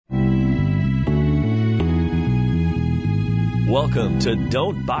Welcome to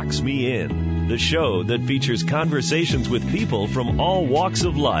Don't Box Me In, the show that features conversations with people from all walks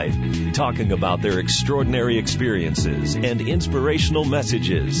of life, talking about their extraordinary experiences and inspirational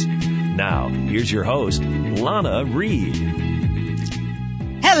messages. Now, here's your host, Lana Reed.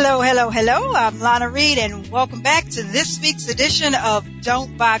 Hello, hello, hello. I'm Lana Reed, and welcome back to this week's edition of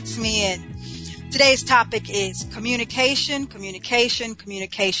Don't Box Me In. Today's topic is communication.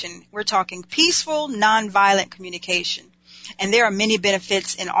 We're talking peaceful, nonviolent communication. And there are many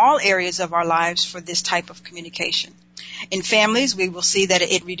benefits in all areas of our lives for this type of communication. In families, we will see that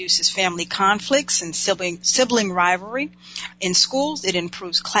it reduces family conflicts and sibling rivalry. In schools, it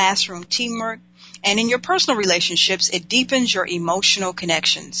improves classroom teamwork. And in your personal relationships, it deepens your emotional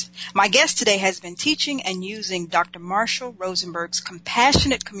connections. My guest today has been teaching and using Dr. Marshall Rosenberg's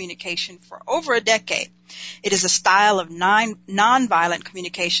compassionate communication for over a decade. It is a style of nonviolent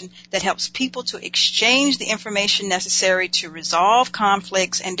communication that helps people to exchange the information necessary to resolve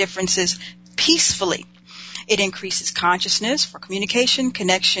conflicts and differences peacefully. It increases consciousness for communication,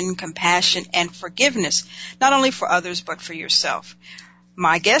 connection, compassion, and forgiveness, not only for others but for yourself.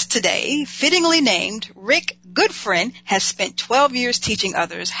 My guest today, fittingly named Rick Goodfriend, has spent 12 years teaching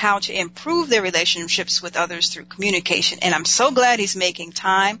others how to improve their relationships with others through communication, and I'm so glad he's making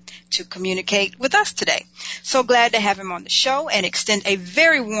time to communicate with us today. So glad to have him on the show and extend a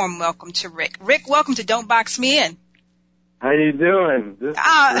very warm welcome to Rick. Rick, welcome to Don't Box Me In. How you doing? This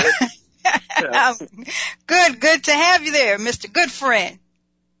is Rick. Good to have you there, Mr. Goodfriend.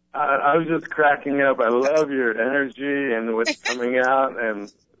 I was just cracking up. I love your energy and what's coming out, and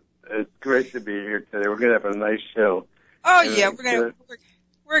it's great to be here today. We're gonna have a nice show. Oh yeah, we're gonna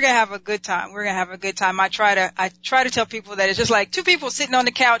have a good time. We're gonna have a good time. I try to tell people that it's just like two people sitting on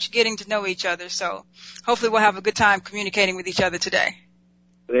the couch getting to know each other. So hopefully we'll have a good time communicating with each other today.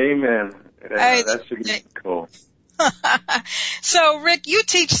 Amen. Yeah, that should be cool. So Rick, you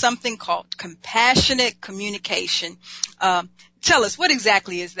teach something called compassionate communication. Tell us, what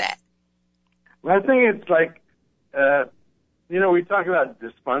exactly is that? Well, I think it's like, we talk about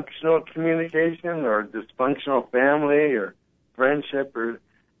dysfunctional communication or dysfunctional family or friendship, or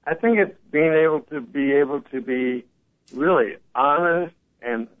I think it's being able to be really honest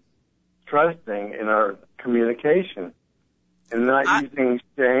and trusting in our communication and not using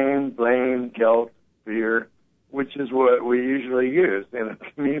shame, blame, guilt, fear, which is what we usually use in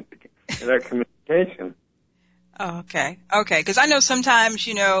our communication. Okay. Because I know sometimes,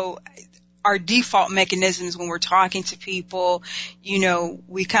 our default mechanisms when we're talking to people,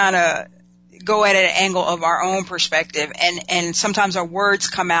 we kind of go at an angle of our own perspective, and sometimes our words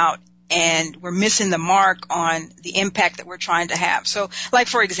come out and we're missing the mark on the impact that we're trying to have. So, like,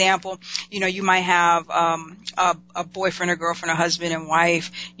 for example, you might have a boyfriend or girlfriend, a husband and wife,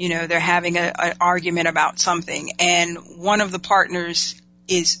 they're having an argument about something, and one of the partners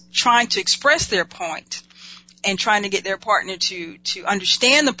is trying to express their point and trying to get their partner to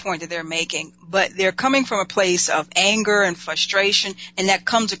understand the point that they're making, but they're coming from a place of anger and frustration, and that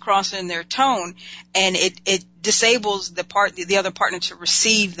comes across in their tone, and it disables the other partner to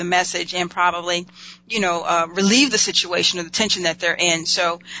receive the message and probably, relieve the situation or the tension that they're in.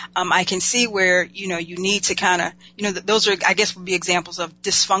 So, I can see where, you need to kind of, those are, I guess, would be examples of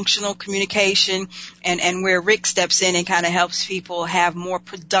dysfunctional communication, and where Rick steps in and kind of helps people have more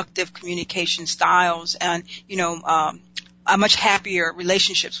productive communication styles and, a much happier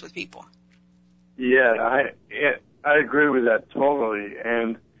relationships with people. Yeah, I agree with that totally,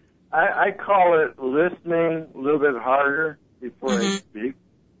 and I call it listening a little bit harder before I speak.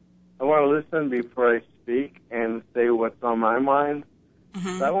 I want to listen before I speak and say what's on my mind.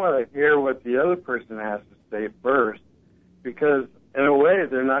 So I want to hear what the other person has to say first, because in a way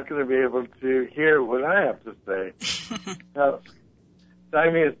they're not going to be able to hear what I have to say. So, I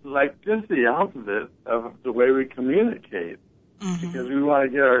mean, it's like just the opposite of the way we communicate, because we want to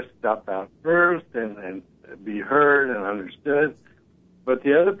get our stuff out first and be heard and understood, but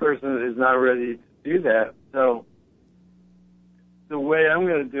the other person is not ready to do that. So the way I'm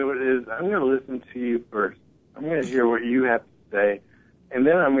going to do it is I'm going to listen to you first. I'm going to hear what you have to say, and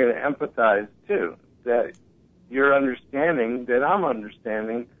then I'm going to empathize too, that you're understanding that I'm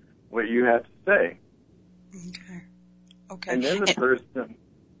understanding what you have to say. Okay. And then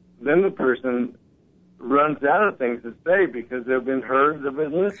the person runs out of things to say because they've been heard, they've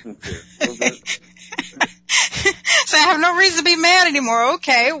been listened to. So I have no reason to be mad anymore.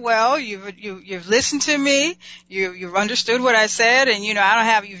 Okay, well, you've listened to me, you've understood what I said, and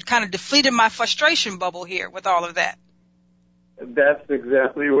you've kind of deflated my frustration bubble here with all of that. That's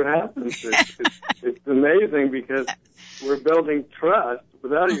exactly what happens. It's amazing because we're building trust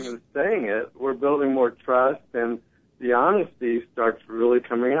without even saying it. We're building more trust, and the honesty starts really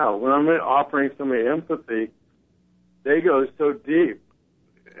coming out. When I'm offering somebody empathy, they go so deep,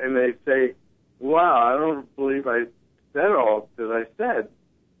 and they say, wow, I don't believe I said all that I said.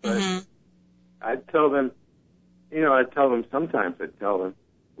 But I tell them, sometimes I tell them,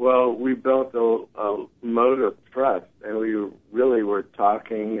 well, we built a mode of trust, and we really were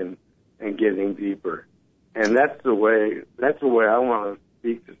talking and getting deeper. And that's the way I want to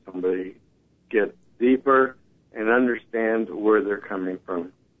speak to somebody, get deeper and understand where they're coming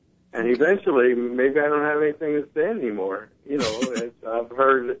from. And eventually, maybe I don't have anything to say anymore. I've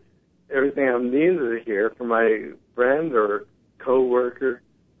heard everything I needed to hear from my friend or coworker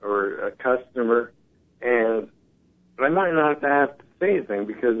or a customer, and I might not have to say anything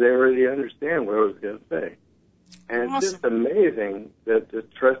because they already understand what I was going to say. And it's just amazing that the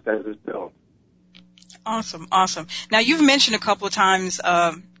trust has been built. Awesome. Now, you've mentioned a couple of times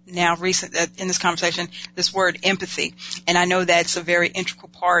now recent in this conversation this word empathy, and I know that's a very integral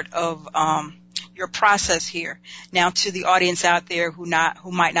part of your process here. Now, to the audience out there who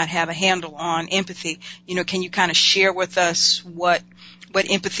might not have a handle on empathy, can you kind of share with us what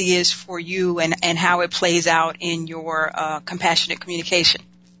empathy is for you and how it plays out in your compassionate communication?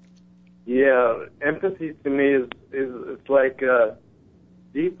 Yeah, empathy to me is it's like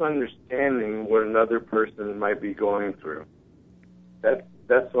deep understanding what another person might be going through.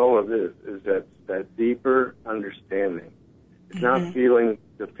 That's all it is that deeper understanding. It's not feeling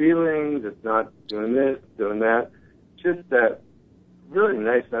the feelings, it's not doing this, doing that. Just that really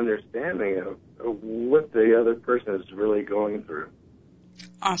nice understanding of what the other person is really going through.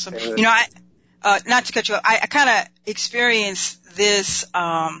 Awesome. Not to cut you off, I kind of experienced this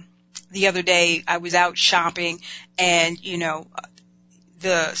the other day. I was out shopping, and,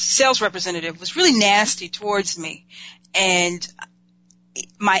 the sales representative was really nasty towards me. And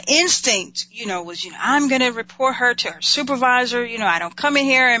my instinct, was, I'm going to report her to her supervisor. I don't come in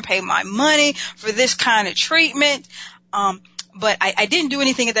here and pay my money for this kind of treatment. But I didn't do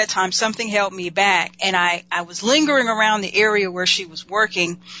anything at that time. Something held me back, and I was lingering around the area where she was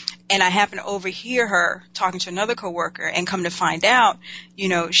working, and I happened to overhear her talking to another coworker, and come to find out, she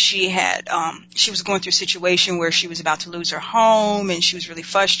was going through a situation where she was about to lose her home, and she was really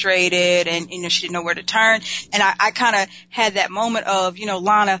frustrated, and, she didn't know where to turn. And I kind of had that moment of,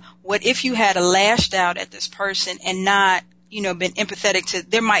 Lana, what if you had lashed out at this person and not, been empathetic to,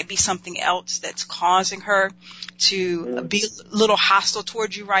 there might be something else that's causing her to be a little hostile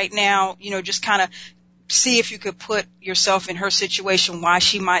towards you right now, just kind of see if you could put yourself in her situation, why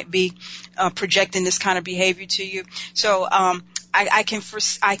she might be projecting this kind of behavior to you. So I can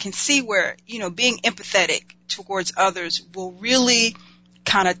see where, being empathetic towards others will really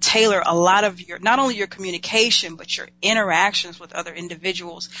kind of tailor a lot of your, not only your communication, but your interactions with other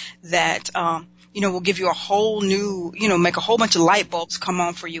individuals that, will give you a whole new, make a whole bunch of light bulbs come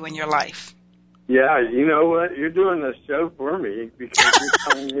on for you in your life. Yeah, you know what? You're doing this show for me because you're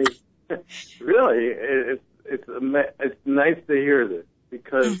telling me, really, it's nice to hear this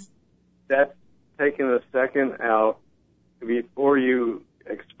because that's taking a second out before you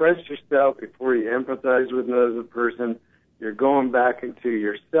express yourself, before you empathize with another person. You're going back into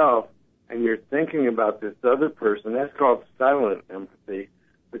yourself and you're thinking about this other person. That's called silent empathy.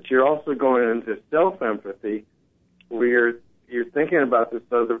 But you're also going into self-empathy where you're thinking about this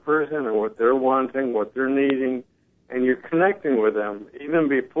other person and what they're wanting, what they're needing, and you're connecting with them even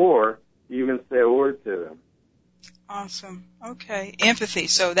before you even say a word to them. Awesome. Okay. Empathy.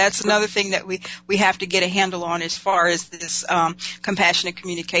 So that's another thing that we have to get a handle on as far as this compassionate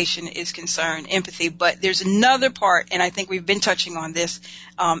communication is concerned, empathy. But there's another part, and I think we've been touching on this,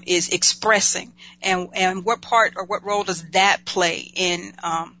 is expressing. And what part or what role does that play in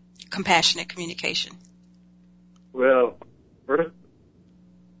compassionate communication? Well, first,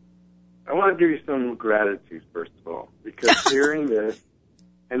 I want to give you some gratitude, first of all, because hearing this,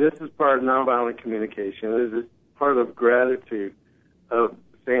 and this is part of nonviolent communication, this is part of gratitude of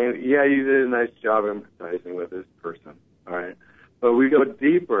saying, yeah, you did a nice job empathizing with this person, all right? But we go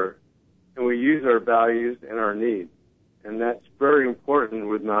deeper, and we use our values and our needs. And that's very important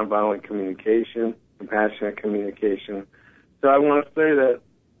with nonviolent communication, compassionate communication. So I want to say that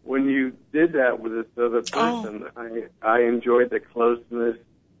when you did that with this other person, I enjoyed the closeness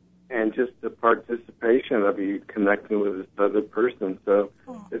and just the participation of you connecting with this other person. So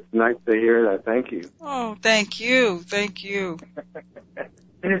it's nice to hear that. Thank you. Oh, thank you. Thank you.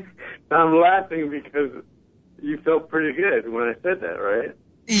 I'm laughing because you felt pretty good when I said that, right?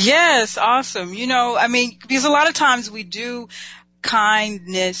 Yes, awesome. Because a lot of times we do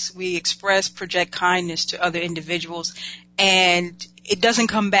kindness, we project kindness to other individuals, and it doesn't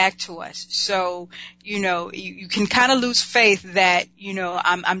come back to us. So, you can kind of lose faith that,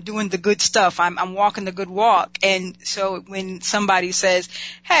 I'm doing the good stuff. I'm walking the good walk. And so when somebody says,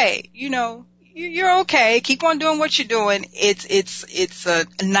 hey, you're okay, keep on doing what you're doing, it's a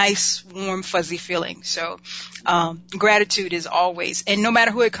nice, warm, fuzzy feeling. So, gratitude is always, and no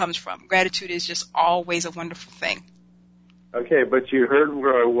matter who it comes from, gratitude is just always a wonderful thing. Okay, but you heard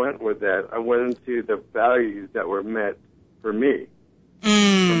where I went with that. I went into the values that were met for me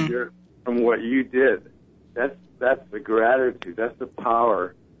from what you did. That's the gratitude. That's the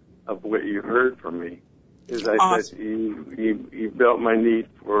power of what you heard from me. Is I said you built my need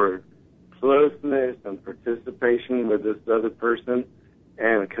for closeness and participation with this other person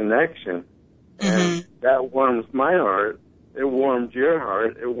and connection, and that warms my heart. It warms your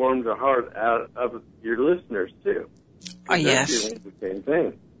heart. It warms the heart out of your listeners too. Oh, yes. They're doing the same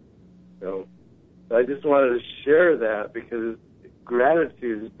thing. So I just wanted to share that because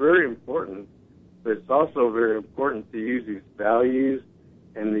gratitude is very important, but it's also very important to use these values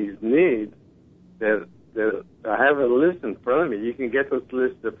and these needs that I have a list in front of me. You can get this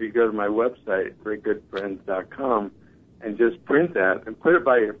list if you go to my website, rickgoodfriends.com, and just print that and put it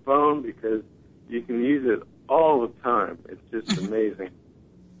by your phone because you can use it all the time. It's just amazing.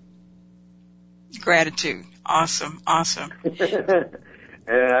 Gratitude. Awesome. And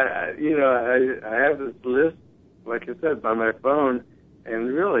I have this list, like I said, by my phone, and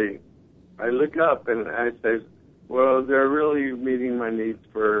really, I look up and I say, well, they're really meeting my needs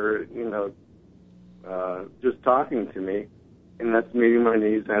for, just talking to me, and that's meeting my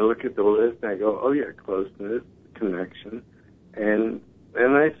needs. I look at the list and I go, oh yeah, closeness, connection, and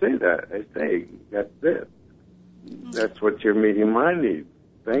I say that. I say, that's it. That's what you're meeting my needs.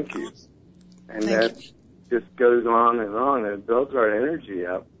 Thank you. And that just goes on, and it builds our energy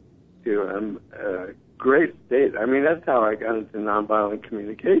up to a great state. I mean, that's how I got into nonviolent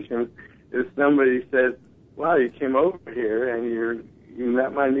communication, is somebody said, wow, you came over here and you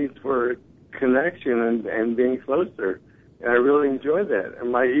met my needs for connection and being closer. And I really enjoyed that.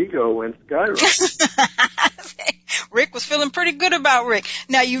 And my ego went skyrocket. Rick was feeling pretty good about Rick.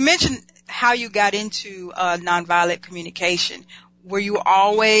 Now, you mentioned how you got into nonviolent communication. Were you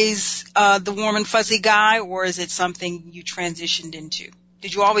always the warm and fuzzy guy, or is it something you transitioned into?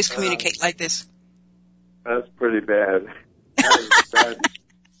 Did you always communicate like this? That's pretty bad. That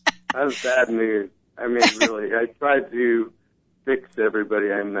was bad news. I mean, really, I tried to fix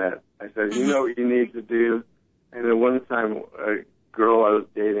everybody I met. I said, you know what you need to do? And then one time, a girl I was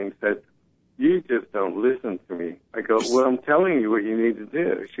dating said, you just don't listen to me. I go, well, I'm telling you what you need to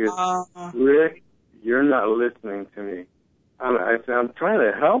do. She goes, Rick, you're not listening to me. I said, I'm trying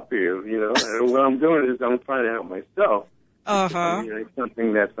to help you, and what I'm doing is I'm trying to help myself. It's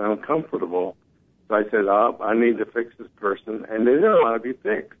something that's uncomfortable. So I said, I need to fix this person, and they don't want to be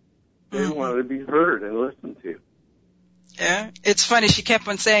fixed. They want to be heard and listened to. Yeah, it's funny. She kept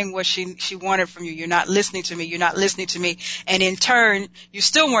on saying what she wanted from you. You're not listening to me. You're not listening to me. And in turn, you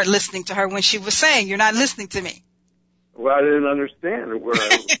still weren't listening to her when she was saying, you're not listening to me. Well, I didn't understand where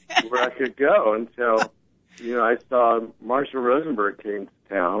I could go until, I saw Marshall Rosenberg came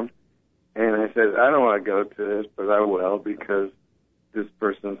to town, and I said, I don't want to go to this, but I will because this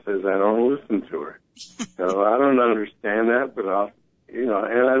person says I don't listen to her. So I don't understand that, but and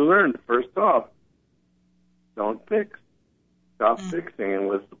I learned, first off, don't fix. Stop fixing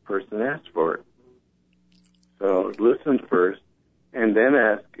unless the person asks for it. So listen first, and then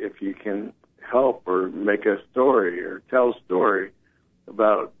ask if you can help or make a story or tell a story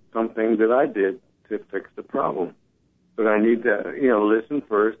about something that I did to fix the problem. But I need to, listen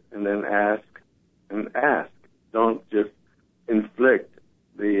first and then ask and ask. Don't just inflict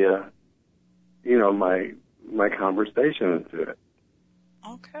the, my conversation into it.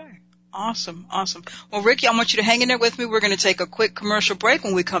 Okay. Awesome. Well, Ricky, I want you to hang in there with me. We're going to take a quick commercial break.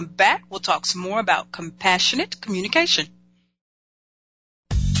 When we come back, we'll talk some more about compassionate communication.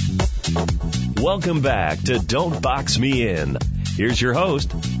 Welcome back to Don't Box Me In. Here's your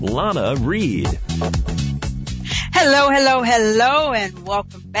host, Lana Reed. Hello, and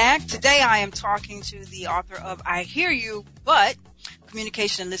welcome back. Today I am talking to the author of I Hear You, But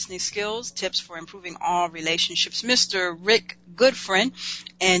Communication and Listening Skills, Tips for Improving All Relationships, Mr. Rick Goodfriend,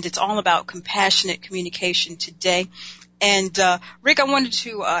 and it's all about compassionate communication today. And Rick, I wanted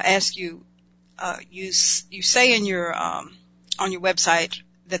to ask you, you say in your on your website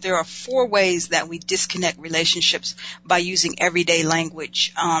that there are 4 ways that we disconnect relationships by using everyday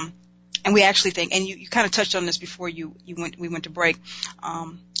language. And we actually think, and you kind of touched on this before we went to break,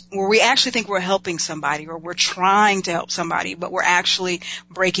 where we actually think we're helping somebody or we're trying to help somebody, but we're actually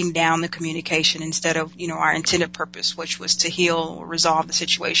breaking down the communication instead of, our intended purpose, which was to heal or resolve the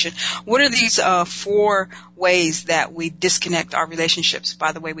situation. What are these 4 ways that we disconnect our relationships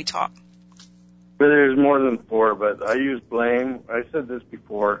by the way we talk? Well, there's more than 4, but I use blame. I said this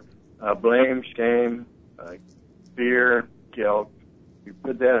before. Blame, shame, fear, guilt. We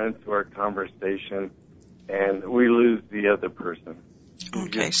put that into our conversation, and we lose the other person.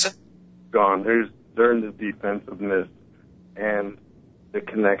 Okay, so gone. They're in the defensiveness, and the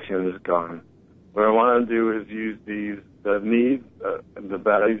connection is gone. What I want to do is use the needs, the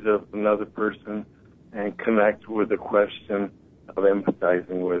values of another person, and connect with the question of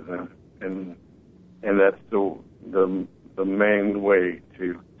empathizing with them, and that's the main way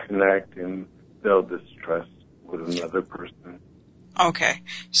to connect and build this trust with another person. Okay,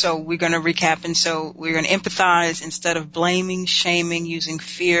 so we're going to recap, and so we're going to empathize instead of blaming, shaming, using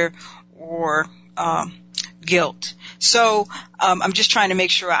fear or guilt. So I'm just trying to make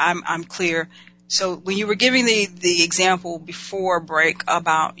sure I'm clear. So when you were giving the example before break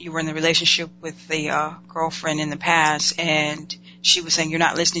about you were in a relationship with a girlfriend in the past, and she was saying, you're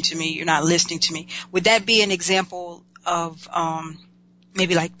not listening to me, would that be an example of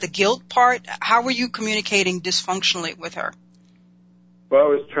maybe like the guilt part? How were you communicating dysfunctionally with her? Well, I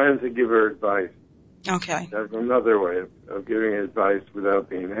was trying to give her advice. Okay. That's another way of giving advice without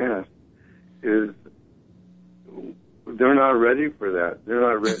being asked is they're not ready for that. They're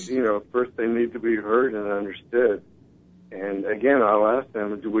not ready. First they need to be heard and understood. And again, I'll ask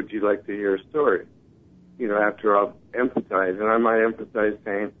them, would you like to hear a story? After I'll empathize. And I might empathize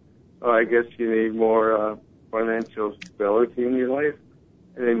saying, I guess you need more financial stability in your life.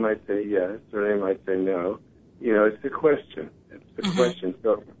 And they might say yes, or they might say no. It's a question. It's a question.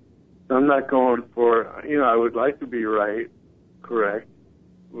 So I'm not going for, I would like to be correct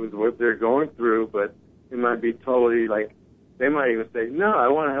with what they're going through, but it might be totally they might even say, no, I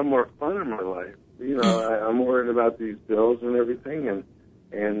want to have more fun in my life. I'm worried about these bills and everything,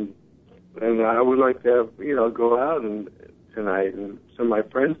 and I would like to have, go out tonight and to my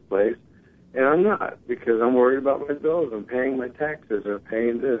friend's place, and I'm not because I'm worried about my bills. I'm paying my taxes or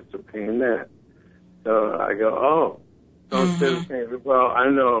paying this or paying that. So I go, so instead of saying, well, I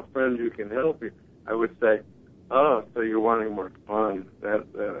know a friend who can help you, I would say, so you're wanting more fun.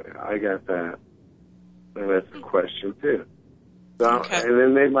 I got that. And that's a question, too. So, okay. And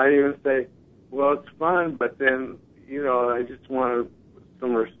then they might even say, well, it's fun, but then, I just want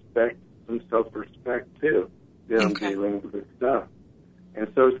some respect, some self-respect, too. Then I'm dealing with this stuff. And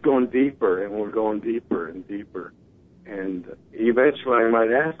so it's going deeper, and we're going deeper and deeper. And eventually I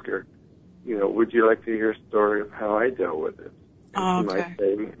might ask her, would you like to hear a story of how I dealt with it? And she might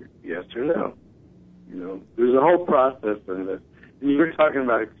say yes or no. There's a whole process in this. And you were talking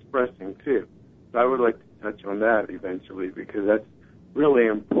about expressing, too. So I would like to touch on that eventually because that's really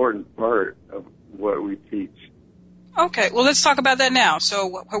an important part of what we teach. Okay, well, let's talk about that now.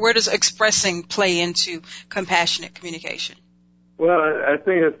 So where does expressing play into compassionate communication? Well, I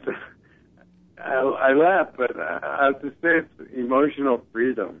think I laugh, but I have to say it's emotional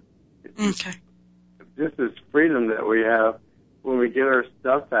freedom. Okay. This is freedom that we have when we get our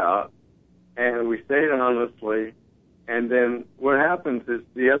stuff out and we say it honestly, and then what happens is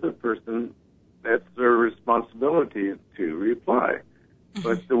the other person, that's their responsibility to reply.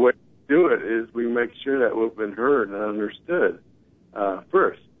 But the way to do it is we make sure that we've been heard and understood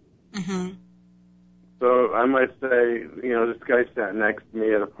first. So I might say, this guy sat next to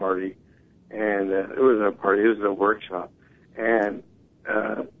me at a party, and it wasn't a party, it was a workshop, and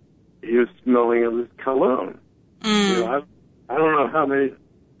he was smelling of his cologne. I don't know how many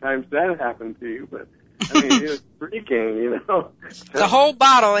times that happened to you, but I mean, he was freaking, The whole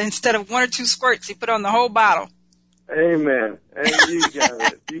bottle instead of 1 or 2 squirts. He put on the whole bottle. Amen. And you got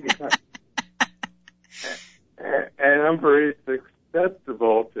it. And I'm very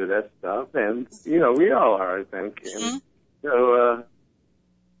susceptible to that stuff, and we all are, I think. And so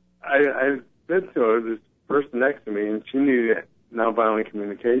I said to her, this person next to me, and she knew nonviolent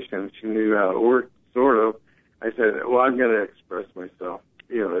communication. She knew how it worked, sort of. I said, well, I'm going to express myself,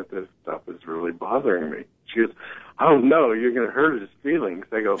 that this stuff is really bothering me. She goes, oh, no, you're going to hurt his feelings.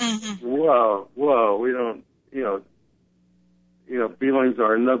 I go, whoa, we don't, feelings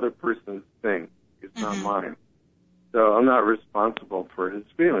are another person's thing. It's not mine. So I'm not responsible for his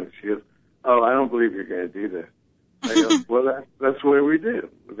feelings. She goes, oh, I don't believe you're going to do this. I go, well, that's what we do.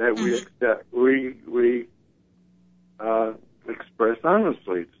 That we accept, we express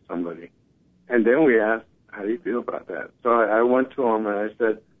honestly to somebody. And then we ask, how do you feel about that? So I went to him and I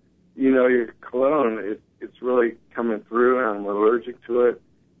said, your cologne, it's really coming through and I'm allergic to it.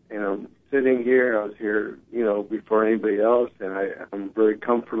 and I'm sitting here. I was here, before anybody else, and I'm very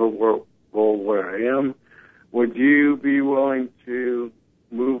comfortable where I am. Would you be willing to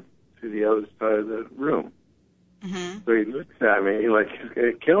move to the other side of the room? Mm-hmm. So he looks at me like he's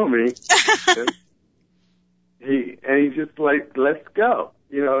going to kill me. He just like lets go,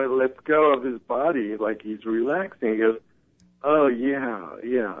 lets go of his body like he's relaxing. He goes, "Oh yeah,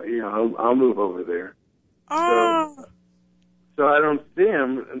 I'll move over there." Oh. So I don't see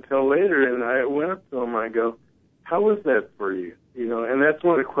him until later, and I went up to him. I go, "How was that for you?" And that's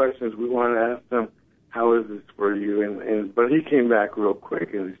one of the questions we want to ask them. How is this for you? But he came back real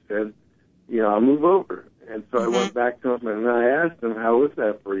quick and he said, I'll move over. And so I went back to him and I asked him, how was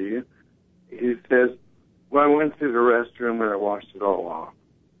that for you? He says, well, I went to the restroom and I washed it all off.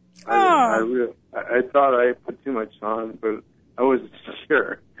 I thought I put too much on, but I wasn't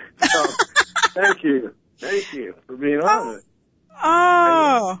sure. So thank you for being honest.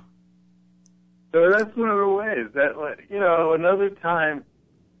 Oh. So that's one of the ways that, another time,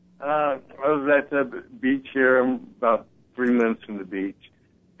 I was at the beach here. I'm about 3 minutes from the beach,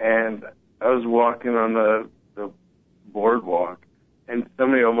 and I was walking on the boardwalk, and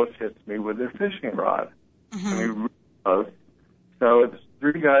somebody almost hits me with their fishing rod. Mm-hmm. I mean, close. So it's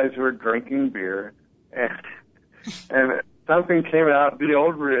 3 guys who are drinking beer, and something came out. The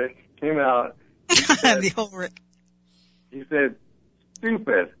old Rick came out. The old Rick. He said,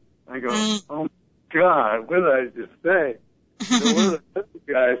 "Stupid." I go, "Oh my God, what did I just say?" So one of the other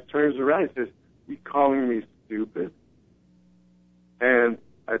guys turns around and says, "You calling me stupid?" And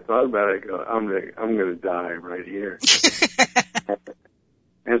I thought about it. I go, I'm gonna die right here.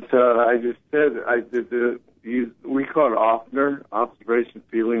 And so I just said, we call it OFNR, Observation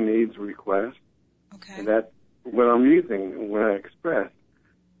Feeling Needs Request. Okay. And that's what I'm using when I express.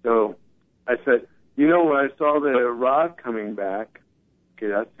 So I said, when I saw the rod coming back, okay,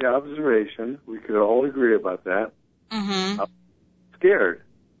 that's the observation. We could all agree about that. Mm-hmm. I was scared.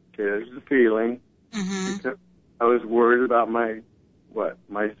 Okay, there's the feeling. Mm-hmm. Because I was worried about my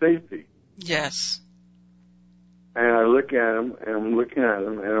safety. Yes. And I look at him, and I'm looking at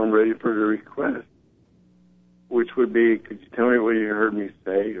him, and I'm ready for the request, which would be, could you tell me what you heard me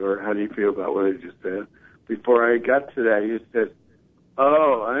say, or how do you feel about what I just said? Before I got to that, he said,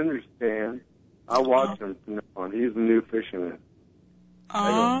 "Oh, I understand. I'll watch him from now on. He's a new fisherman."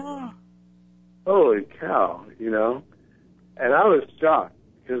 Oh. Holy cow, And I was shocked,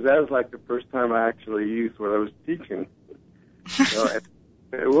 because that was like the first time I actually used what I was teaching.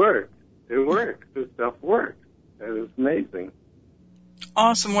 It worked. This stuff worked. It was amazing.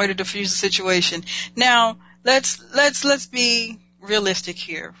 Awesome way to diffuse the situation. Now, let's be realistic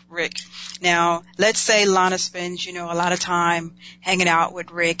here, Rick. Now, let's say Lana spends, a lot of time hanging out with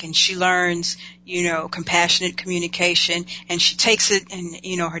Rick, and she learns, compassionate communication, and she takes it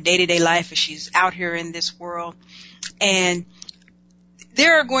in, her day-to-day life as she's out here in this world. And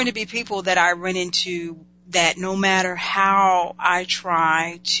there are going to be people that I run into that no matter how I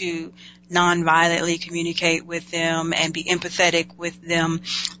try to nonviolently communicate with them and be empathetic with them,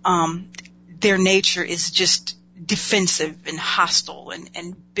 their nature is just defensive and hostile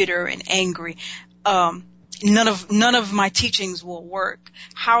and bitter and angry. None of my teachings will work.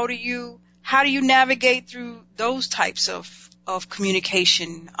 How do you navigate through those types of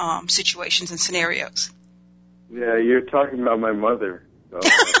communication situations and scenarios? Yeah, you're talking about my mother. So.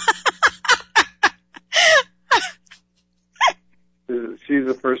 She's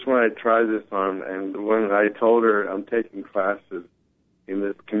the first one I tried this on, and when I told her I'm taking classes in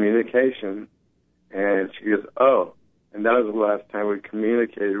this communication, and she goes, "Oh," and that was the last time we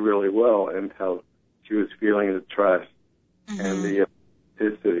communicated really well until she was feeling the trust and the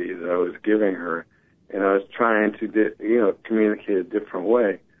authenticity that I was giving her, and I was trying to, communicate a different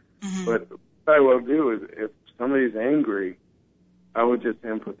way. Mm-hmm. But what I will do is, if somebody's angry, I would just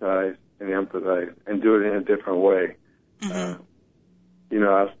empathize and do it in a different way. Mm-hmm.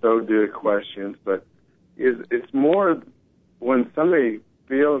 I'll still do the questions, but it's more when somebody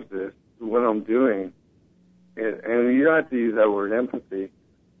feels this, what I'm doing, and you don't have to use that word empathy,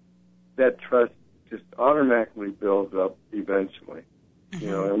 that trust just automatically builds up eventually.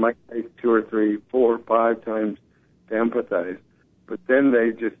 Mm-hmm. It might take 2 or 3, 4 or 5 times to empathize, but then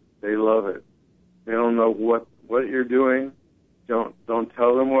they love it. They don't know what you're doing. Don't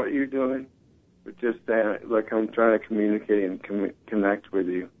tell them what you're doing. But just say, look, I'm trying to communicate and connect with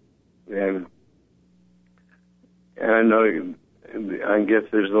you. And I know, I guess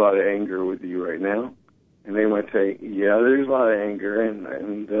there's a lot of anger with you right now. And they might say, yeah, there's a lot of anger.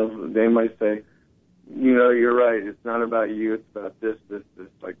 And they might say, you're right. It's not about you. It's about this,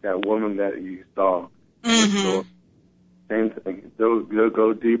 like that woman that you saw. Mm-hmm. Same thing. they'll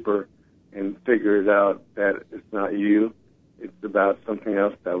go deeper and figure it out that it's not you. It's about something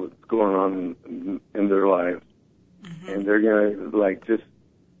else that was going on in their lives. Mm-hmm. And they're going to,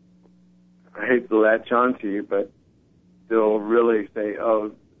 I hate to latch on to you, but they'll really say,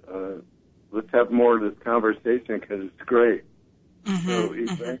 let's have more of this conversation because it's great. Mm-hmm. So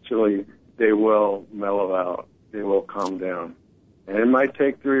eventually they will mellow out. They will calm down. And it might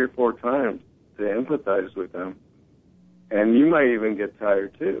take 3 or 4 times to empathize with them. And you might even get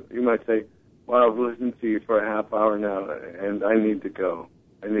tired, too. You might say, well, I've listened to you for a half hour now, and I need to go.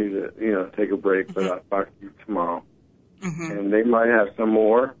 I need to, take a break, but I'll talk to you tomorrow. Mm-hmm. And they might have some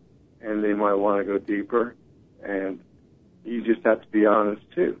more, and they might want to go deeper. And you just have to be honest,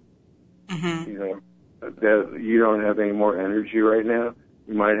 too. Mm-hmm. That you don't have any more energy right now.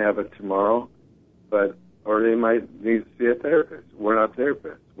 You might have it tomorrow, or they might need to see a therapist. We're not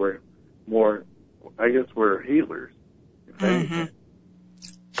therapists. We're more, I guess we're healers. Mm-hmm.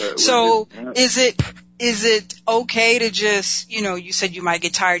 So is it okay to just, you said you might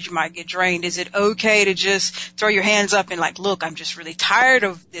get tired, you might get drained. Is it okay to just throw your hands up and look, I'm just really tired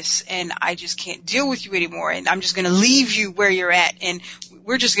of this and I just can't deal with you anymore and I'm just going to leave you where you're at and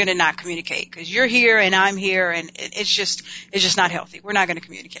we're just going to not communicate because you're here and I'm here and it's just not healthy. We're not going to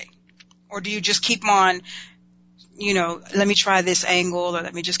communicate. Or do you just keep on, let me try this angle or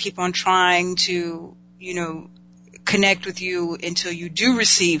let me just keep on trying to, connect with you until you do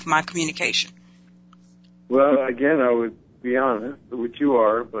receive my communication? Well, again, I would be honest, which you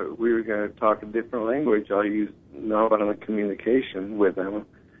are, but we were going to talk a different language. I'll use nonviolent communication with them.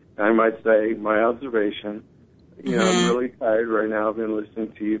 I might say, my observation, I'm really tired right now. I've been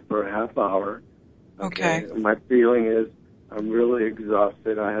listening to you for a half hour. Okay. My feeling is I'm really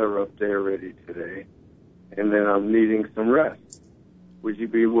exhausted. I had a rough day already today. And then I'm needing some rest. Would you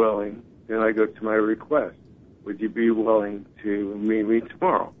be willing? Then I go to my request. Would you be willing to meet me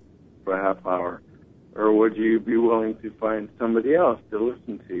tomorrow for a half hour? Or would you be willing to find somebody else to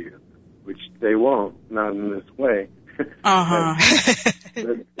listen to you? Which they won't, not in this way. But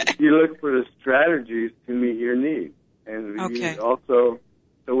you look for the strategies to meet your needs. And also,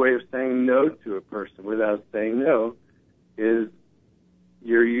 the way of saying no to a person without saying no is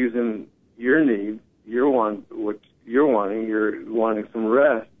you're using your needs, you're wanting some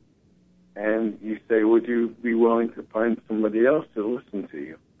rest, and you say, would you be willing to find somebody else to listen to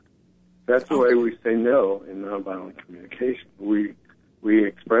you? That's the way we say no in nonviolent communication. We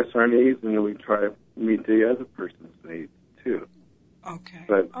express our needs and then we try to meet the other person's needs too. Okay.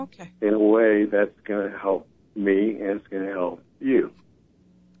 But in a way that's going to help me and it's going to help you.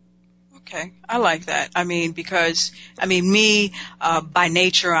 Okay, I like that. Because me, by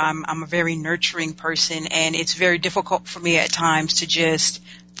nature, I'm a very nurturing person, and it's very difficult for me at times to just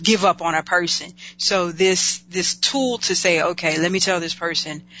give up on a person. So this tool to say, okay, let me tell this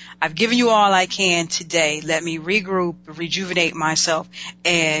person, I've given you all I can today. Let me regroup, rejuvenate myself,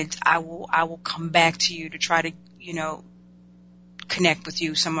 and I will come back to you to try to, connect with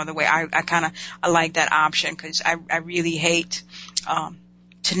you some other way. I like that option because I really hate,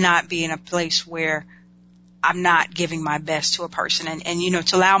 to not be in a place where I'm not giving my best to a person and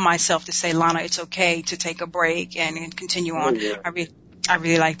to allow myself to say, Lana, it's okay to take a break and continue on. Yeah. I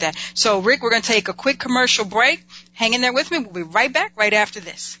really like that. So Rick, we're going to take a quick commercial break. Hang in there with me. We'll be right back right after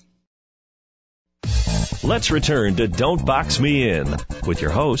this. Let's return to Don't Box Me In with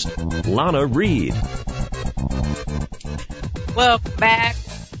your host, Lana Reed. Welcome back.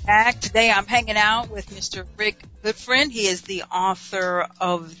 Today I'm hanging out with Mr. Rick Goodfriend. He is the author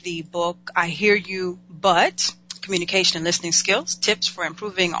of the book, I Hear You, But Communication and Listening Skills, Tips for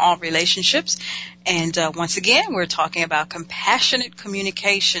Improving All Relationships. And once again, we're talking about compassionate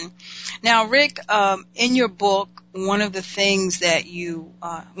communication. Now, Rick, in your book, one of the things that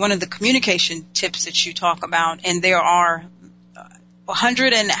one of the communication tips that you talk about, and there are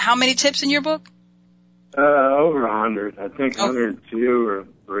 100 and how many tips in your book? Over 100. I think 102 or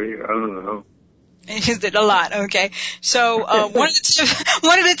 3. I don't know. Is it a lot? Okay. So one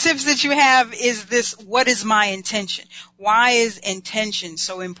of the tips that you have is this: what is my intention? Why is intention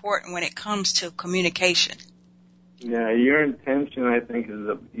so important when it comes to communication? Yeah, your intention, I think,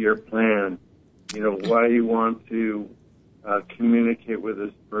 is your plan. Why you want to communicate with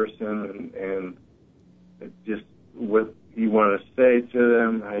this person and just what you want to say to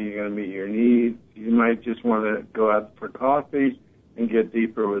them, how you're going to meet your needs. You might just want to go out for coffee and get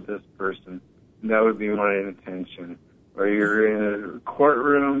deeper with this person. And that would be my intention. Or you're in a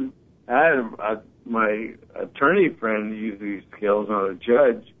courtroom. My attorney friend used these skills on a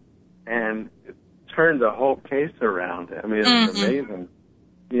judge and it turned the whole case around. It's amazing.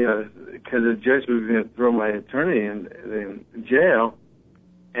 because the judge was going to throw my attorney in jail,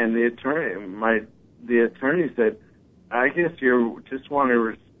 and the attorney said, I guess you just want to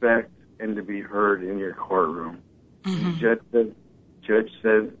respect and to be heard in your courtroom. Mm-hmm. The judge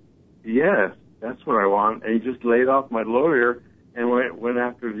said, yes, that's what I want. And he just laid off my lawyer and went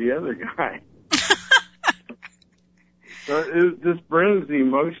after the other guy. So this brings the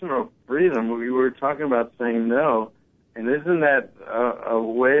emotional freedom. We were talking about saying no, and isn't that a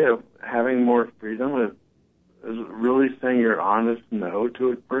way of having more freedom? Is really saying your honest no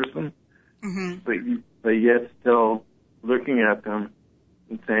to a person, Mm-hmm. but yet still looking at them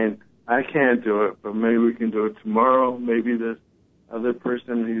and saying, I can't do it, but maybe we can do it tomorrow. Maybe this other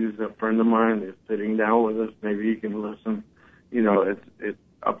person who's a friend of mine is sitting down with us. Maybe you can listen. It's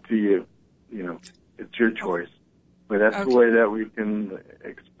up to you. It's your choice. But that's the way that we can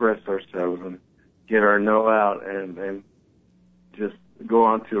express ourselves and get our no out and just go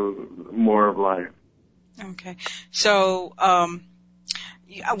on to more of life. Okay. So I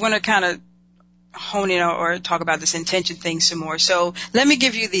want to kind of hone in or talk about this intention thing some more. So let me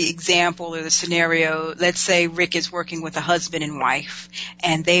give you the example or the scenario. Let's say Rick is working with a husband and wife,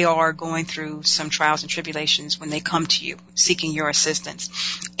 and they are going through some trials and tribulations when they come to you, seeking your assistance.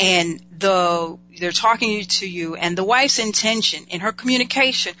 And they're talking to you, and the wife's intention in her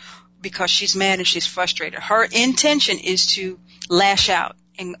communication, because she's mad and she's frustrated, her intention is to lash out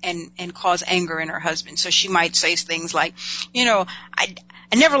and cause anger in her husband. So she might say things like,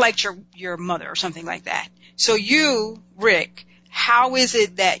 I never liked your mother, or something like that. So you, Rick, how is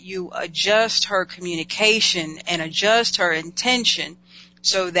it that you adjust her communication and adjust her intention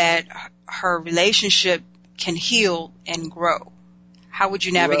so that her relationship can heal and grow? How would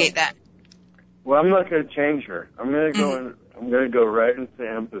you navigate that? Well, I'm not going to change her. I'm going to go. I'm going to go right into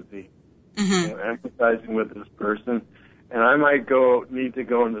empathy, empathizing with this person, and I might need to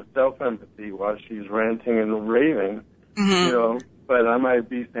go into self-empathy while she's ranting and raving, But I might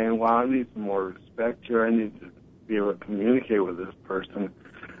be saying, well, I need some more respect here. I need to be able to communicate with this person.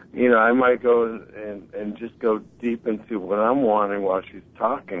 I might go and just go deep into what I'm wanting while she's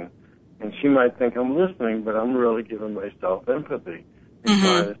talking. And she might think I'm listening, but I'm really giving myself empathy and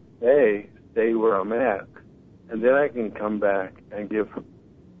trying to stay where I'm at. And then I can come back and give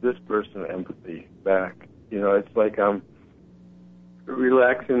this person empathy back. It's like I'm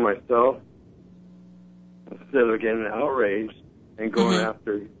relaxing myself instead of getting outraged and going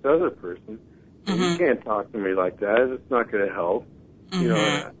after this other person. And you can't talk to me like that. It's not going to help.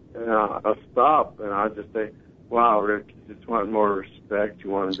 And I'll stop and I'll just say, wow, Rick, you just want more respect.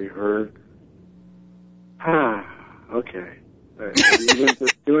 You want to be heard. Okay. Even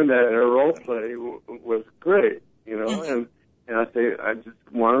just doing that in a role play was great, and I say, I just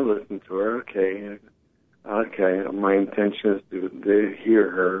want to listen to her. Okay, my intention is to hear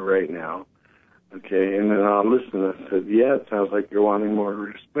her right now. Okay, and then I'll listen. I said, yeah, it sounds like you're wanting more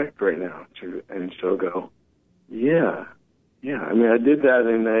respect right now. And she'll go, yeah. I mean, I did that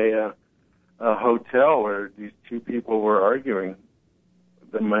in a hotel where these two people were arguing,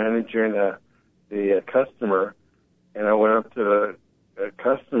 the manager and the customer. And I went up to the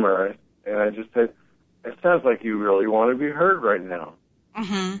customer and I just said, it sounds like you really want to be heard right now.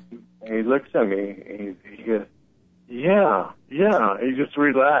 And he looks at me and he goes, yeah. He just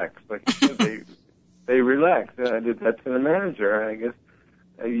relaxed. Like they relaxed. And I did that to the manager. And I guess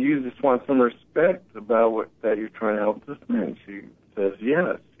you just want some respect about that you're trying to help this man. She says,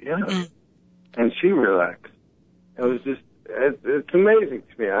 yes. And she relaxed. It was just, it's amazing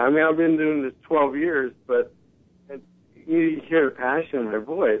to me. I mean, I've been doing this 12 years, but you hear the passion in my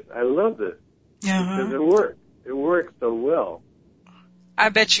voice. I love this. Because it works. It works so well. I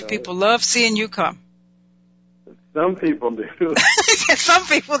bet you people love seeing you come. Some people do. Some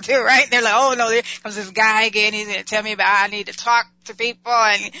people do, right? They're like, oh no, there comes this guy again. He's going to tell me about I need to talk to people.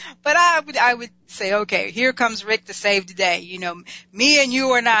 But I would say, okay, here comes Rick to save the day. Me and you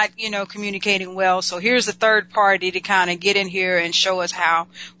are not, communicating well. So here's a third party to kind of get in here and show us how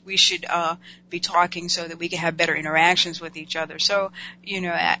we should be talking so that we can have better interactions with each other. So,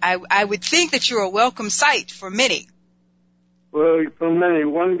 I would think that you're a welcome sight for many. Well, for many,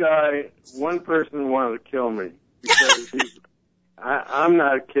 one person wanted to kill me. Because I'm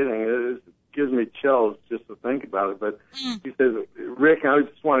not kidding. It gives me chills just to think about it. But he says, Rick, I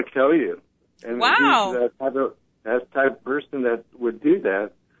just want to kill you. And wow. He's that type of person that would do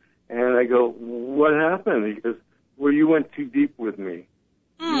that. And I go, what happened? He goes, well, you went too deep with me.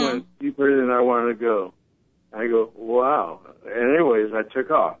 You went deeper than I wanted to go. I go, wow. And anyways, I took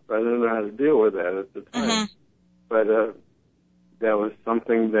off. I didn't know how to deal with that at the time. But that was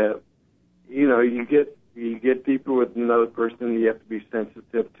something that, you get deeper with another person. You have to be sensitive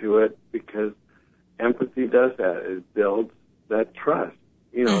sensitive to it because empathy does that. It builds that trust,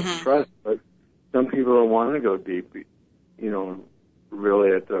 trust. But some people don't want to go deep,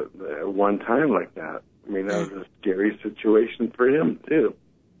 really at one time like that. I mean, that was a scary situation for him, too.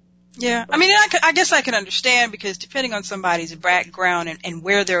 Yeah. I mean, I guess I can understand because depending on somebody's background and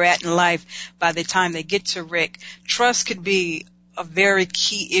where they're at in life by the time they get to Rick, trust could be a very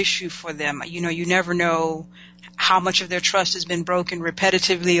key issue for them. You never know how much of their trust has been broken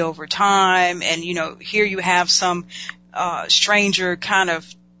repetitively over time. And, here you have some stranger kind of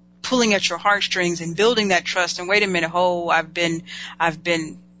pulling at your heartstrings and building that trust. And wait a minute, I've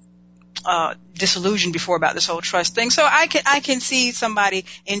been disillusioned before about this whole trust thing. So I can see somebody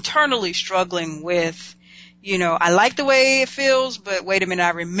internally struggling with, I like the way it feels, but wait a minute,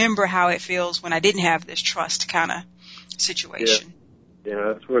 I remember how it feels when I didn't have this trust kind of situation.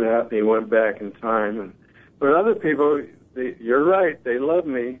 Yeah, that's what happened. He went back in time. But other people, you're right, they love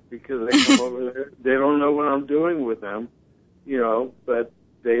me because they come over there. They don't know what I'm doing with them, but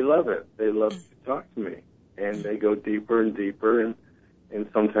they love it. They love to talk to me. And they go deeper and deeper. And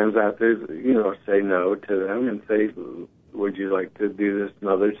sometimes I have to, say no to them and say, would you like to do this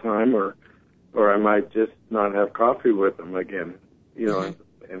another time? Or I might just not have coffee with them again, and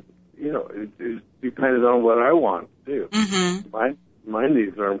it depends on what I want, too. Mm-hmm. My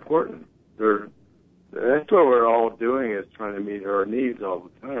needs are important. That's what we're all doing is trying to meet our needs all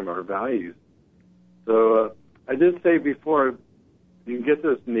the time, our values. So I did say before, you can get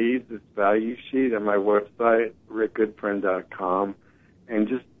this needs, this value sheet on my website, rickgoodfriend.com, and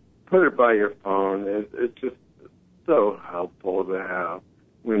just put it by your phone. It's just so helpful to have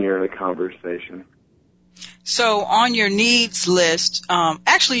when you're in a conversation. So on your needs list,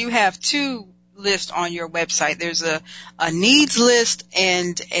 actually you have two lists on your website. There's a needs list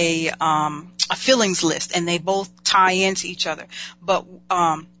and a feelings list, and they both tie into each other. But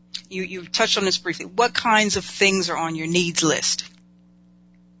you touched on this briefly. What kinds of things are on your needs list?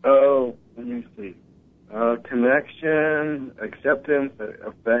 Oh, let me see. Connection, acceptance,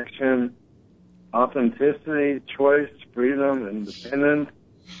 affection, authenticity, choice, freedom, independence,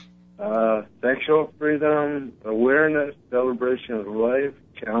 sexual freedom, awareness, celebration of life,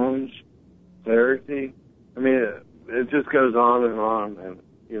 challenge, clarity. I mean, it just goes on, and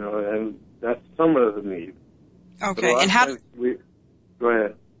and that's some of the needs. Okay, and how? Go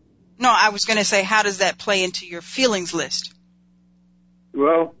ahead. No, I was going to say, how does that play into your feelings list?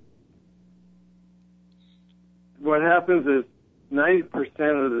 Well, what happens is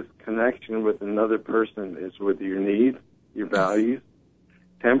 90% of this connection with another person is with your needs, your values.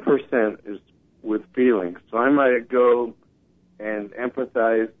 10% is with feelings. So I might go and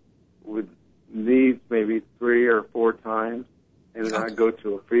empathize with needs maybe 3 or 4 times, and then I go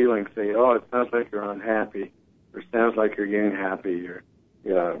to a feeling, say, oh, it sounds like you're unhappy, or sounds like you're getting happy, or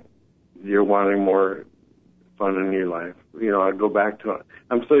you're wanting more fun in your life. I go back to it.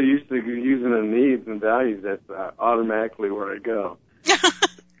 I'm so used to using the needs and values that's automatically where I go.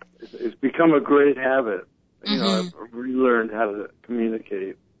 It's become a great habit. I've relearned how to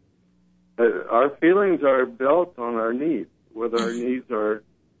communicate. Our feelings are built on our needs, whether our needs are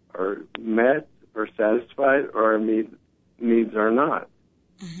met or satisfied or our needs are not.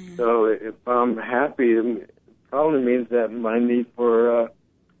 Mm-hmm. So if I'm happy, it probably means that my need for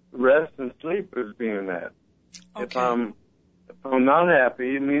rest and sleep is being met. Okay. If I'm not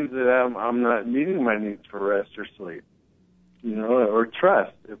happy, it means that I'm not meeting my needs for rest or sleep, or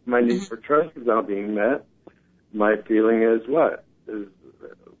trust. If my need for trust is not being met, my feeling is what? Is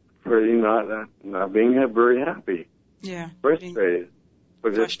pretty not being very happy. Yeah. Frustrated.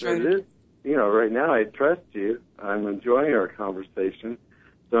 But frustrated. Right now I trust you. I'm enjoying our conversation.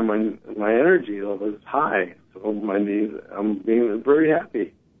 So my energy level is high. So my needs, I'm being very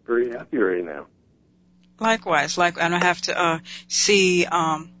happy right now. Likewise, and I have to see.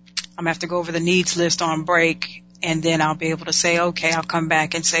 I'm gonna have to go over the needs list on break, and then I'll be able to say, okay, I'll come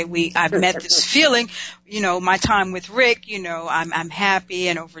back and say I've met this feeling. My time with Rick. I'm happy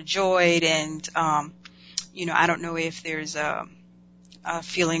and overjoyed, and I don't know if there's a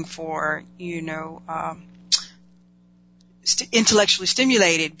feeling for intellectually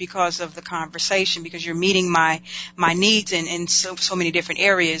stimulated because of the conversation, because you're meeting my needs in so many different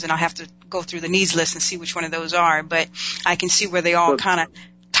areas, and I'll have to go through the needs list and see which one of those are, but I can see where they all kind of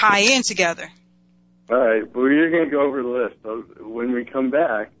tie in together. All right, well, you're going to go over the list. So when we come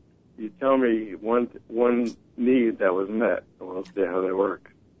back, you tell me one need that was met, and we'll see how that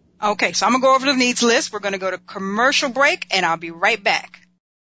works. Okay, so I'm going to go over the needs list. We're going to go to commercial break, and I'll be right back.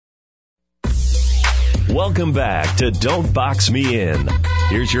 Welcome back to Don't Box Me In.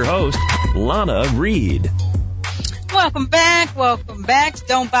 Here's your host, Lana Reed. Welcome back. Welcome back to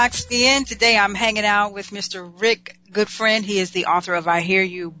Don't Box Me In. Today I'm hanging out with Mr. Rick Goodfriend. He is the author of I Hear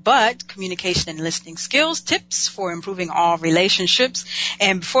You, But Communication and Listening Skills, Tips for Improving All Relationships.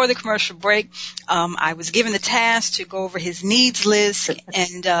 And before the commercial break, I was given the task to go over his needs list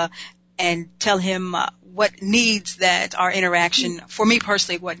and tell him what needs that our interaction, for me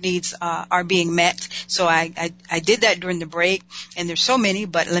personally, what needs are being met. So I did that during the break, and there's so many,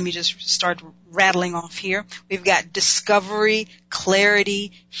 but let me just start rattling off here. We've got discovery,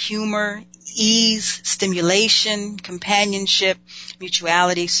 clarity, humor, ease, stimulation, companionship,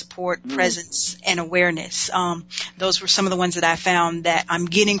 mutuality, support, presence, and awareness. Those were some of the ones that I found that I'm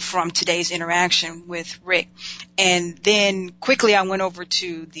getting from today's interaction with Rick. And then quickly I went over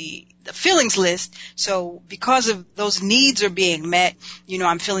to the feelings list. So because of those needs are being met,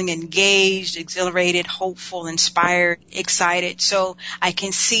 I'm feeling engaged, exhilarated, hopeful, inspired, excited. So I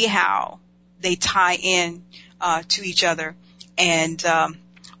can see how they tie in to each other. And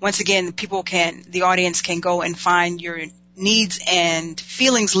once again, the audience can go and find your needs and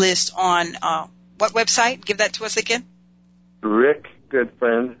feelings list on what website? Give that to us again. Rick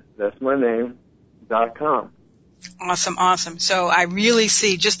Goodfriend, that's my name, .com. Awesome. So I really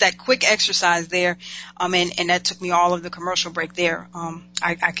see just that quick exercise there, and that took me all of the commercial break there.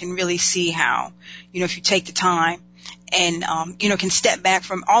 I can really see how, if you take the time and, can step back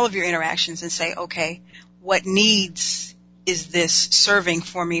from all of your interactions and say, okay, what needs is this serving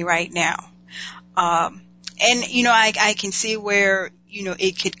for me right now? I can see where,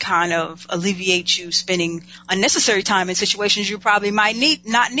 it could kind of alleviate you spending unnecessary time in situations you probably might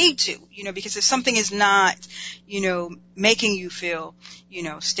not need to, because if something is not, making you feel,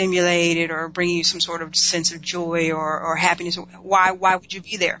 stimulated or bringing you some sort of sense of joy or happiness, why would you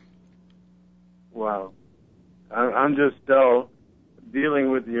be there? Wow. I'm just still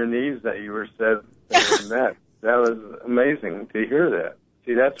dealing with your needs that you were said that were met. That was amazing to hear that.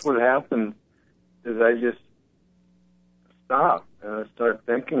 See, that's what happens is I just stop and I start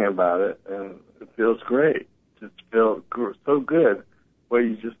thinking about it, and it feels great. It feels so good what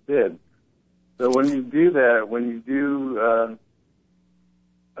you just did. So when you do that, when you do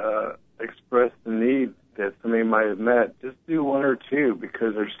express the need that somebody might have met, just do one or two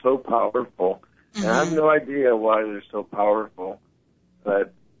because they're so powerful. Mm-hmm. And I have no idea why they're so powerful,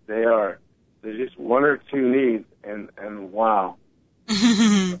 but they are. They're just one or two needs, and wow.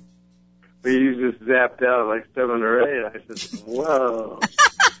 But you just zapped out like 7 or 8. I said, whoa.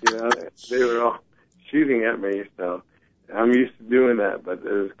 They were all shooting at me, so I'm used to doing that, but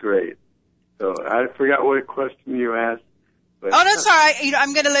it was great. So I forgot what question you asked. But, that's all right.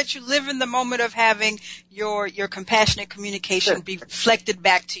 I'm going to let you live in the moment of having your compassionate communication be reflected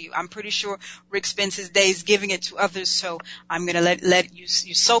back to you. I'm pretty sure Rick spends his days giving it to others, so I'm going to let you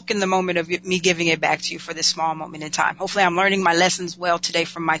soak in the moment of me giving it back to you for this small moment in time. Hopefully I'm learning my lessons well today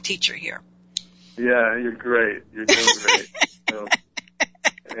from my teacher here. Yeah, you're great. You're doing great. So,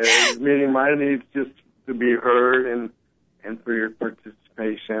 meeting my needs just to be heard and for your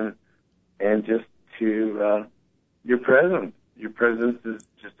participation and just to your presence. Your presence is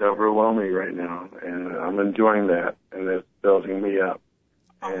just overwhelming right now, and I'm enjoying that, and it's building me up.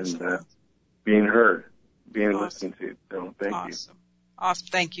 Awesome. And being heard, being listened to. So thank you. Awesome.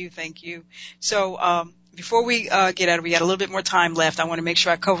 Thank you. So before we get out of it, we got a little bit more time left. I want to make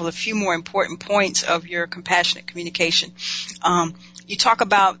sure I cover a few more important points of your compassionate communication. You talk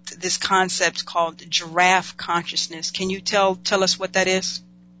about this concept called giraffe consciousness. Can you tell us what that is?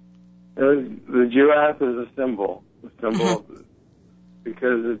 The giraffe is a symbol.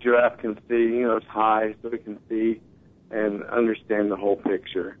 Because the giraffe can see, it's high, so it can see and understand the whole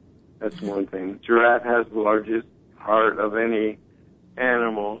picture. That's one thing. Giraffe has the largest heart of any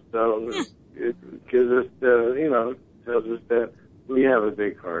animal, so it gives us tells us that we have a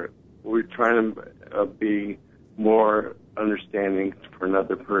big heart. We're trying to be more understanding for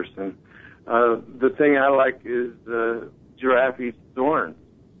another person. The thing I like is the giraffe eats thorns.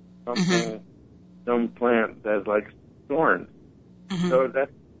 Some plant that like thorns. Mm-hmm. So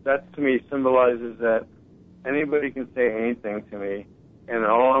that to me symbolizes that anybody can say anything to me, and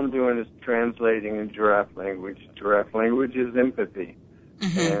all I'm doing is translating in giraffe language. Giraffe language is empathy.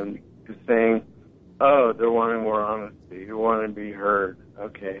 Mm-hmm. And just saying, oh, they're wanting more honesty. They want to be heard.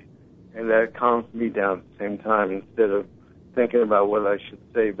 Okay. And that calms me down at the same time instead of thinking about what I should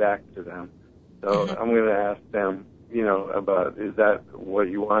say back to them. So I'm going to ask them, about, is that what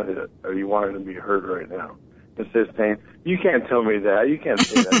you wanted? Or you wanted to be heard right now? Instead of saying, you can't tell me that. You can't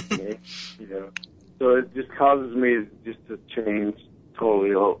say that to me. So it just causes me just to change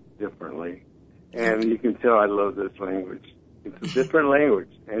totally differently. And you can tell I love this language. It's a different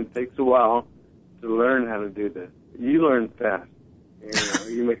language, and it takes a while to learn how to do this. you learn fast.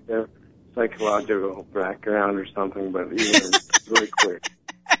 You make the psychological background or something, but you learn really quick.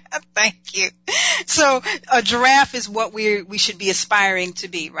 Thank you. So a giraffe is what we should be aspiring to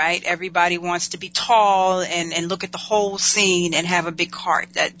be, right? Everybody wants to be tall and look at the whole scene and have a big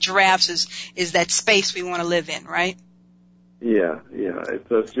heart. That giraffes is that space we want to live in, right? Yeah.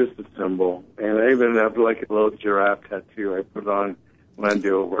 It's just a symbol. And I even have like a little giraffe tattoo I put on when I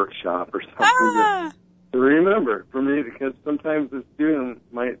do a workshop or something. To remember for me, because sometimes the student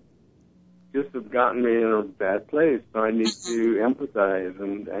might just have gotten me in a bad place, so I need to empathize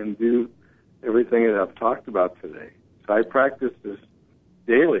and do everything that I've talked about today. So I practice this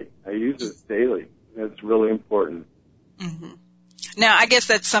daily. I use this daily. It's really important. Mm-hmm. Now, I guess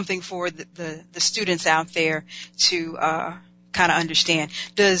that's something for the students out there to kind of understand.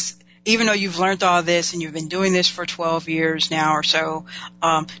 Even though you've learned all this and you've been doing this for 12 years now or so,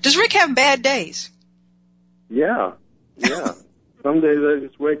 does Rick have bad days? Yeah. Some days I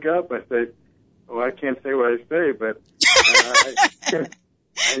just wake up, I say, I can't say what I say, but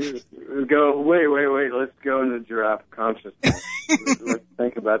I just go, wait, let's go into giraffe consciousness. Let's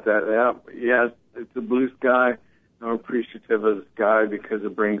think about that. Yeah, it's a blue sky. I'm appreciative of the sky because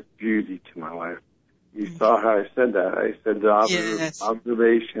it brings beauty to my life. You saw how I said that. I said the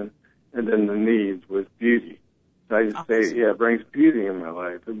observation and then the needs was beauty. So I just say, it brings beauty in my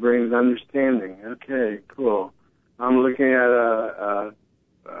life. It brings understanding. Okay, cool. I'm looking at a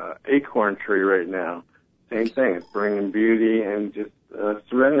acorn tree right now. Same thing. It's bringing beauty and just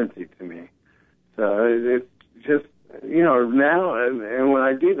serenity to me. So it's just, now, and when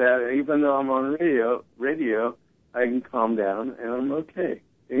I do that, even though I'm on radio, I can calm down and I'm okay.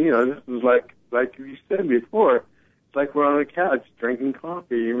 And, this is like you said before, it's like we're on the couch drinking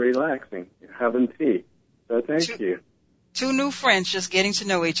coffee and relaxing, having tea. So thank you. Two new friends just getting to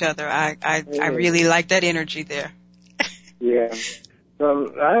know each other. I really like that energy there. Yeah.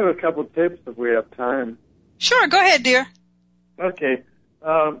 So I have a couple tips if we have time. Sure, go ahead, dear. Okay.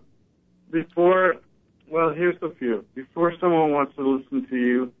 Here's a few. Before someone wants to listen to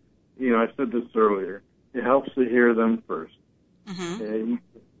you, I said this earlier, it helps to hear them first. Mm-hmm. And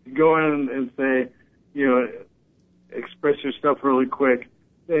you go in and say, express yourself really quick,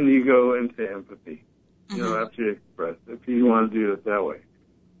 then you go into empathy, after you express, if you want to do it that way.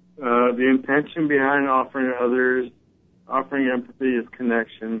 The intention behind offering empathy is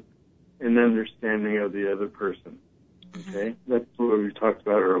connection and understanding of the other person. Okay? That's what we talked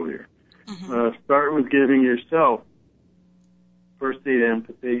about earlier. Start with giving yourself first aid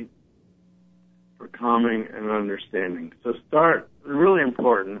empathy for calming and understanding. So really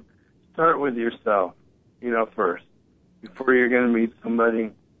important, start with yourself, first. Before you're going to meet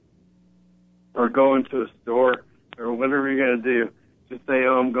somebody or go into a store or whatever you're going to do, just say,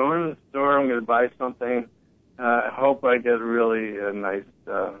 I'm going to the store, I'm going to buy something. I hope I get really a nice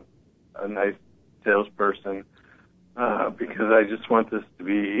salesperson, because I just want this to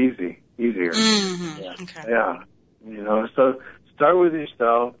be easier. Mm-hmm. Yeah. Okay. Yeah. So start with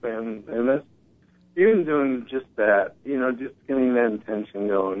yourself, and that's, even doing just that, just getting that intention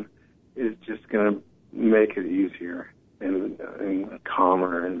going is just going to make it easier and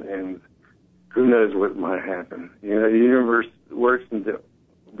calmer, and who knows what might happen. The universe works in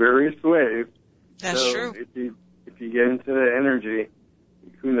various ways. That's true. If you get into the energy,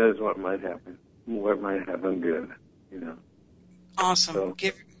 who knows what might happen good, Awesome. So,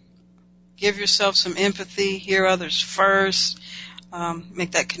 give yourself some empathy, hear others first,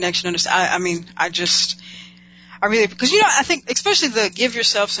 make that connection. Understand. I really, because I think especially the give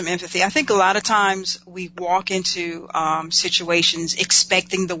yourself some empathy. I think a lot of times we walk into situations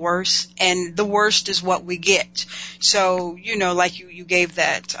expecting the worst, and the worst is what we get. So like you gave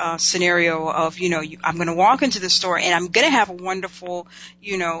that scenario of I'm going to walk into the store and I'm going to have a wonderful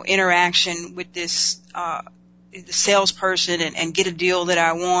interaction with this the salesperson and get a deal that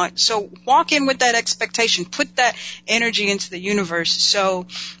I want. So walk in with that expectation, put that energy into the universe. So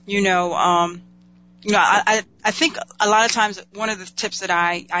I think a lot of times one of the tips that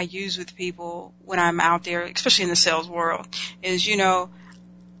I use with people when I'm out there, especially in the sales world, is,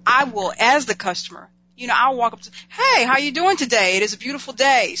 I will, as the customer, I'll walk up to, hey, how you doing today? It is a beautiful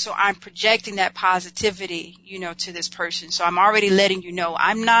day. So I'm projecting that positivity, to this person. So I'm already letting you know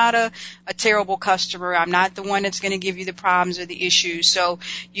I'm not a terrible customer. I'm not the one that's going to give you the problems or the issues. So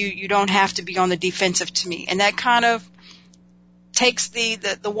you don't have to be on the defensive to me. And that kind of takes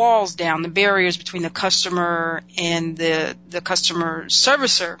the walls down, the barriers between the customer and the customer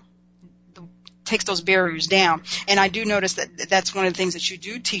servicer, takes those barriers down. And I do notice that that's one of the things that you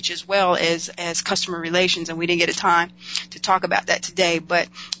do teach as well as customer relations, and we didn't get a time to talk about that today. But,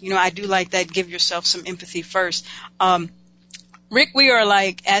 I do like that. Give yourself some empathy first. Rick, we are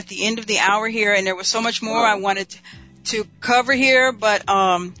like at the end of the hour here, and there was so much more I wanted to cover here, but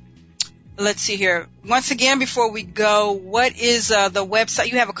let's see here. Once again, before we go, what is the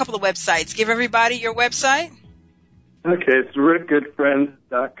website? You have a couple of websites. Give everybody your website. Okay, it's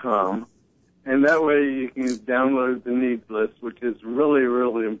rickgoodfriends.com, and that way you can download the needs list, which is really,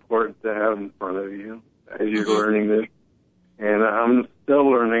 really important to have in front of you as you're learning this. And I'm still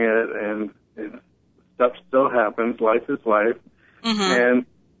learning it, and stuff still happens. Life is life. And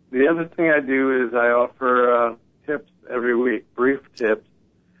the other thing I do is I offer tips every week, brief tips,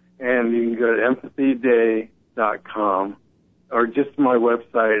 and you can go to empathyday.com or just my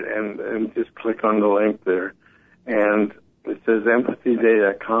website and just click on the link there. And it says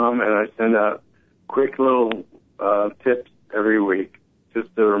empathyday.com, and I send out quick little tips every week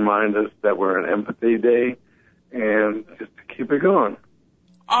just to remind us that we're an Empathy Day and just to keep it going.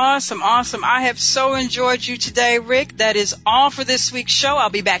 Awesome, awesome. I have so enjoyed you today, Rick. That is all for this week's show. I'll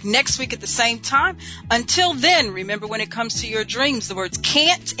be back next week at the same time. Until then, remember, when it comes to your dreams, the words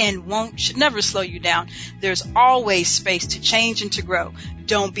can't and won't should never slow you down. There's always space to change and to grow.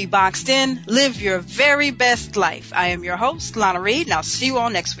 Don't be boxed in. Live your very best life. I am your host, Lana Reed, and I'll see you all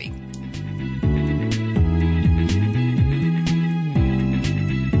next week.